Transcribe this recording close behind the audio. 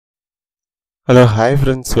Hello, hi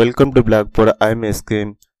friends, welcome to Blackboard. I'm SK.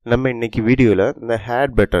 நம்ம இன்னைக்கு வீடியோல இந்த had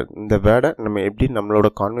better இந்த வேர்டை நம்ம எப்படி நம்மளோட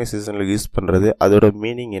கான்வர்சேஷன்ல யூஸ் பண்றது, அதோட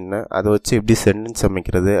மீனிங் என்ன, அதை வச்சு எப்படி சென்டென்ஸ்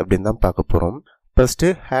அமைக்கிறது அப்படின்னு தான் பார்க்க போறோம். ஃபர்ஸ்ட்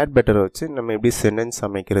had better வச்சு நம்ம எப்படி சென்டென்ஸ்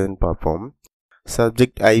அமைக்கிறதுன்னு பார்ப்போம்.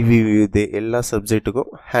 Subject I we you they எல்லா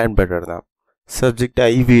சப்ஜெக்ட்டுக்கும் had better தான். Subject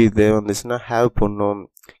I we you they வந்துச்சுன்னா have பண்ணணும்,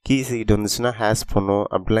 கீ சீட் வந்துச்சுன்னா has பண்ணணும்,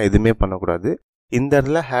 அப்படிலாம் எதுவுமே பண்ணக்கூடாது. இந்த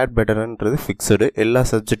இடத்துல had betterன்றது ஃபிக்ஸடு, எல்லா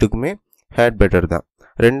சப்ஜெக்ட்டுக்குமே had better தான்.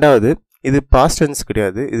 ரெண்டாவது, இது பாஸ்ட் டென்ஸ்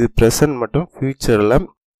கிடையாது, இது ப்ரெசன்ட் மற்றும் ஃபியூச்சரில்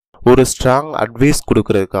ஒரு ஸ்ட்ராங் அட்வைஸ்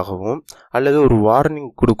கொடுக்கறதுக்காகவும் அல்லது ஒரு வார்னிங்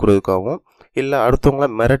கொடுக்கறதுக்காகவும் இல்லை அடுத்தவங்கள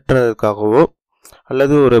மிரட்டுறதுக்காகவோ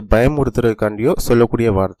அல்லது ஒரு பயமுறுத்துறதுக்காண்டியோ சொல்லக்கூடிய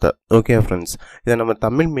வார்த்தை. ஓகே ஃப்ரெண்ட்ஸ், இதை நம்ம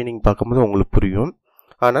தமிழ் மீனிங் பார்க்கும்போது உங்களுக்கு புரியும்.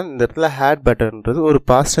 ஆனால் இந்த இடத்துல had betterன்றது ஒரு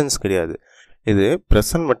பாஸ்ட் டென்ஸ் கிடையாது, இது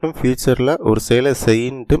ப்ரெசன்ட் மற்றும் ஃபியூச்சரில் ஒரு செயலை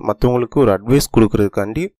செய்யின்ட்டு மற்றவங்களுக்கு ஒரு அட்வைஸ்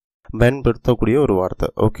கொடுக்கறதுக்காண்டி பயன்படுத்தக்கூடிய ஒரு வார்த்தை.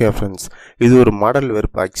 ஓகே ஃப்ரெண்ட்ஸ், இது ஒரு மாடல்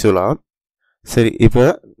வெர்ப் ஆக்சுவலாக. சரி, இப்போ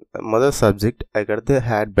முதல் சப்ஜெக்ட், அதுக்கடுத்து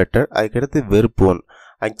had better, அதுக்கடுத்து வெர்ப் ஒன்.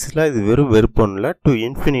 ஆக்சுவலாக இது வெறும் வெர்ப் ஒன்னில் டு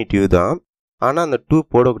இன்ஃபினிட்டிவ் தான், ஆனால் அந்த டூ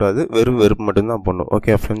போடக்கூடாது, வெறும் வெர்ப் மட்டும்தான் போடணும்.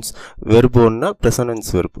 ஓகே ஃப்ரெண்ட்ஸ், வெர்ப் ஒன்னா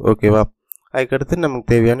ப்ரெசன்டென்ஸ் வெர்ப். ஓகேவா, அதுக்கடுத்து நமக்கு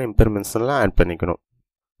தேவையான இன்ஃபர்மேஷன்லாம் ஆட் பண்ணிக்கணும்.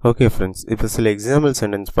 ஓகே ஃப்ரெண்ட்ஸ், இப்போ சில எக்ஸாம்பிள்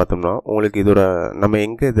சென்டென்ஸ் பார்த்தோம்னா உங்களுக்கு இதோட நம்ம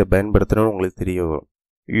எங்கே இதை பயன்படுத்தணும்னு உங்களுக்கு தெரிய வரும்.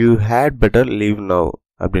 You had better leave now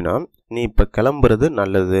அப்படின்னா நீ இப்போ கிளம்புறது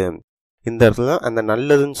நல்லது. இந்த இடத்துல அந்த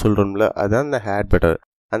நல்லதுன்னு சொல்கிறோம்ல, அதுதான் இந்த had better.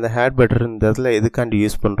 அந்த had better இந்த இடத்துல எதுக்காண்டி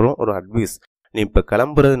யூஸ் பண்ணுறோம், ஒரு அட்வைஸ். நீ இப்போ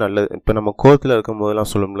கிளம்புறது நல்லது, இப்போ நம்ம கோவத்தில் இருக்கும்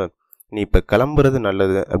போதெல்லாம் சொல்லுவோம்ல, நீ இப்போ கிளம்புறது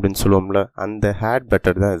நல்லது அப்படின்னு சொல்லுவோம்ல, அந்த had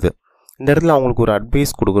better தான் இது. இந்த இடத்துல அவங்களுக்கு ஒரு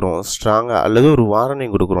அட்வைஸ் கொடுக்குறோம் ஸ்ட்ராங்காக, அல்லது ஒரு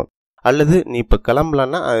வார்னிங் கொடுக்குறோம், அல்லது நீ இப்போ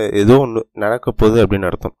கிளம்பலான்னா ஏதோ ஒன்று நடக்க போகுது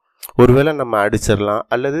அப்படின்னு அர்த்தம். ஒருவேளை நம்ம அடிச்சிடலாம்,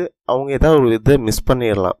 அல்லது அவங்க ஏதாவது ஒரு இதை மிஸ்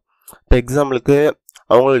பண்ணிடலாம். இப்போ எக்ஸாம்பிளுக்கு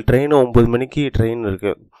அவங்களுக்கு ட்ரெயின் 9 மணிக்கு ட்ரெயின்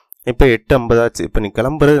இருக்குது, இப்போ 8:50 ஆச்சு, இப்போ நீ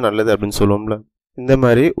கிளம்புறது நல்லது அப்படின்னு சொல்லுவோம்ல. இந்த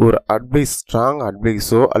மாதிரி ஒரு அட்வைஸ், ஸ்ட்ராங்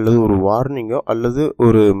அட்வைஸோ அல்லது ஒரு வார்னிங்கோ அல்லது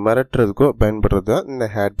ஒரு மிரட்டுறதுக்கோ பயன்படுறது தான் இந்த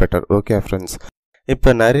had better. ஓகே ஃப்ரெண்ட்ஸ்,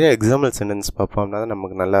 இப்போ நிறைய எக்ஸாம்பிள் சென்டென்ஸ் பார்ப்போம்னா தான்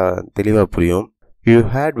நமக்கு நல்லா தெளிவாக புரியும். You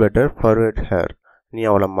had better forget her, நீ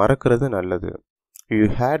அவளை மறக்கிறது நல்லது. You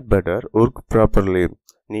had better work properly,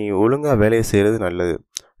 நீ ஒழுங்காக வேலையை செய்கிறது நல்லது.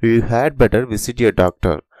 You had better visit your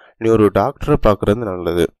doctor, நீ ஒரு டாக்டரை பார்க்குறது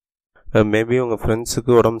நல்லது. மேபி உங்கள்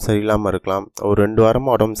ஃப்ரெண்ட்ஸுக்கு உடம்பு சரியில்லாமல் இருக்கலாம், ஒரு 2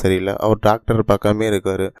 வாரமாக உடம்பு சரியில்லை, அவர் டாக்டரை பார்க்காமே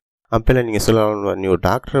இருக்கார். அப்போல்லாம் நீங்கள் சொல்லலாம், நீ ஒரு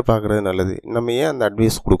டாக்டரை பார்க்குறது நல்லது. நம்ம ஏன் அந்த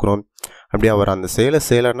அட்வைஸ் கொடுக்குறோம், அப்படி அவர் அந்த செயலை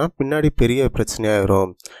செய்யலைன்னா பின்னாடி பெரிய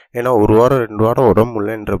பிரச்சனையாகிடும். ஏன்னா 1 வாரம் 2 வாரம் உடம்பு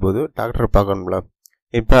இல்லைன்ற போது டாக்டரை பார்க்கணும்ல.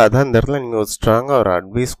 இப்போ அதான் இந்த இடத்துல நீங்கள் ஒரு ஸ்ட்ராங்காக ஒரு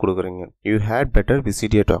அட்வைஸ் கொடுக்குறீங்க. You had better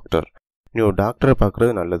visit your doctor, நீ ஒரு டாக்டரை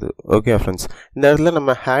பார்க்குறது நல்லது. ஓகே ஃப்ரெண்ட்ஸ், இந்த இடத்துல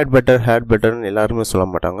நம்ம had betterன்னு எல்லாருமே சொல்ல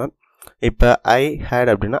மாட்டாங்க. இப்போ I had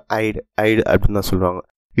அப்படின்னா ஐடு அப்படின்னு தான் சொல்லுவாங்க.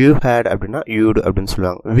 யூ had அப்படின்னா யூடு அப்படின்னு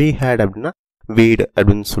சொல்லுவாங்க. we had அப்படின்னா we'd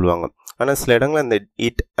அப்படின்னு சொல்லுவாங்க. ஆனால் சில இடங்களில் அந்த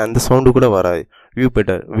இட் அந்த சவுண்டு கூட வராது. யூ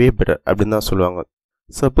பெட்டர், we better அப்படின்னு தான் சொல்லுவாங்க.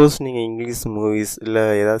 சப்போஸ் நீங்கள் இங்கிலீஷ் மூவிஸ் இல்லை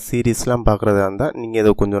ஏதாவது சீரீஸ்லாம் பார்க்குறதா இருந்தால் நீங்கள்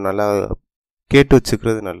இதை கொஞ்சம் நல்லா கேட்டு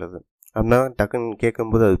வச்சுக்கிறது நல்லது. அப்படின்னா டக்குன்னு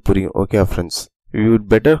கேட்கும்போது அது புரியும். Okay friends, you'd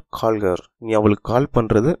better call her, நீ அவளுக்கு கால்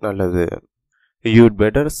பண்ணுறது நல்லது. you'd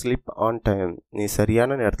better sleep on time, நீ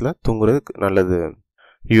சரியான நேரத்தில் தூங்குறது நல்லது.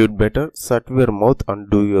 you'd better shut your mouth and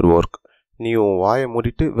do your work, நீ உன் வாயை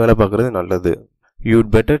மூடிட்டு வேலை பார்க்குறது நல்லது.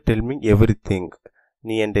 you'd better tell me everything,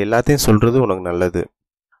 நீ என்கிட்ட எல்லாத்தையும் சொல்கிறது உனக்கு நல்லது.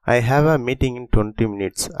 I have a meeting in 20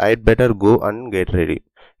 minutes, I'd better go and get ready,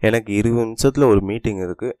 எனக்கு 20 நிமிஷத்தில் ஒரு மீட்டிங்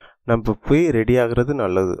இருக்குது, நம்ம போய் ரெடி ஆகிறது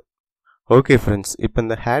நல்லது. ஓகே ஃப்ரெண்ட்ஸ், இப்போ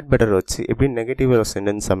இந்த had better வச்சு எப்படி நெகட்டிவ்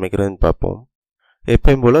சென்டென்ஸ் அமைக்கிறதுன்னு பார்ப்போம்.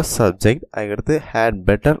 எப்பயும் போல் சப்ஜெக்ட், அதுக்கடுத்து had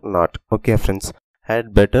better not. Okay friends, had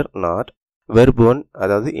better not verb one,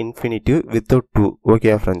 அதாவது infinitive without two.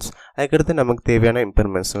 Okay friends, அதுக்கடுத்து நமக்கு தேவையான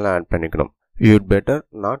இன்ஃபர்மேஷன்லாம் ஆட் பண்ணிக்கணும். you'd better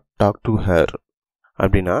not talk to her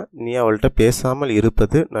அப்படின்னா நீ அவள்கிட்ட பேசாமல்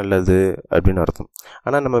இருப்பது நல்லது அப்படின்னு அர்த்தம்.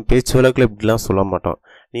 ஆனால் நம்ம பேச்சு வழக்கில் இப்படிலாம் சொல்ல மாட்டோம்,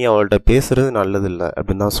 நீ அவள்கிட்ட பேசுகிறது நல்லது இல்லை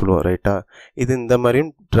அப்படின்னு தான் சொல்லுவோம், ரைட்டா? இது இந்த மாதிரியும்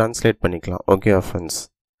ட்ரான்ஸ்லேட் பண்ணிக்கலாம். Okay friends,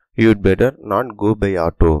 you'd better not go by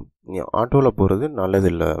auto, நீ ஆட்டோவில் போகிறது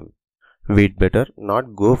நல்லதில்லை. we'd better not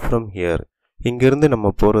go from here, இங்கேருந்து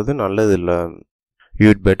நம்ம போகிறது நல்லதில்லை.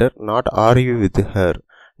 you'd better not argue with her,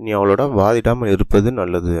 நீ அவளோட வாதிடாமல் இருப்பது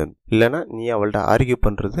நல்லது, இல்லைனா நீ அவள்கிட்ட ஆர்கியூ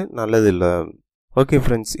பண்ணுறது நல்லதில்லை. ஓகே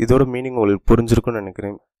ஃப்ரெண்ட்ஸ், இதோட மீனிங் உங்களுக்கு புரிஞ்சிருக்குன்னு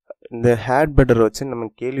நினைக்கிறேன். இந்த had better வச்சு நம்ம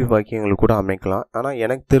கேள்வி வாக்கியங்கள் கூட அமைக்கலாம். ஆனால்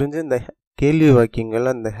எனக்கு தெரிஞ்சு இந்த கேள்வி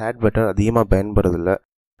வாக்கியங்களில் இந்த had better அதிகமாக பயன்படுறதில்லை.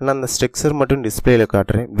 நான் அந்த ஸ்ட்ரக்சர் மட்டும் டிஸ்பிளேயில்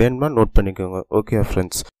காட்டுறேன், வேணுமா நோட் பண்ணிக்கோங்க.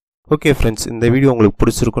 ஓகே ஃப்ரெண்ட்ஸ், இந்த வீடியோ உங்களுக்கு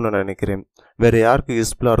பிடிச்சிருக்குன்னு நான் நினைக்கிறேன். வேறு யாருக்கு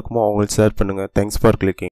யூஸ்ஃபுல்லாக இருக்குமோ அவங்களுக்கு ஷேர் பண்ணுங்கள். Thanks for clicking.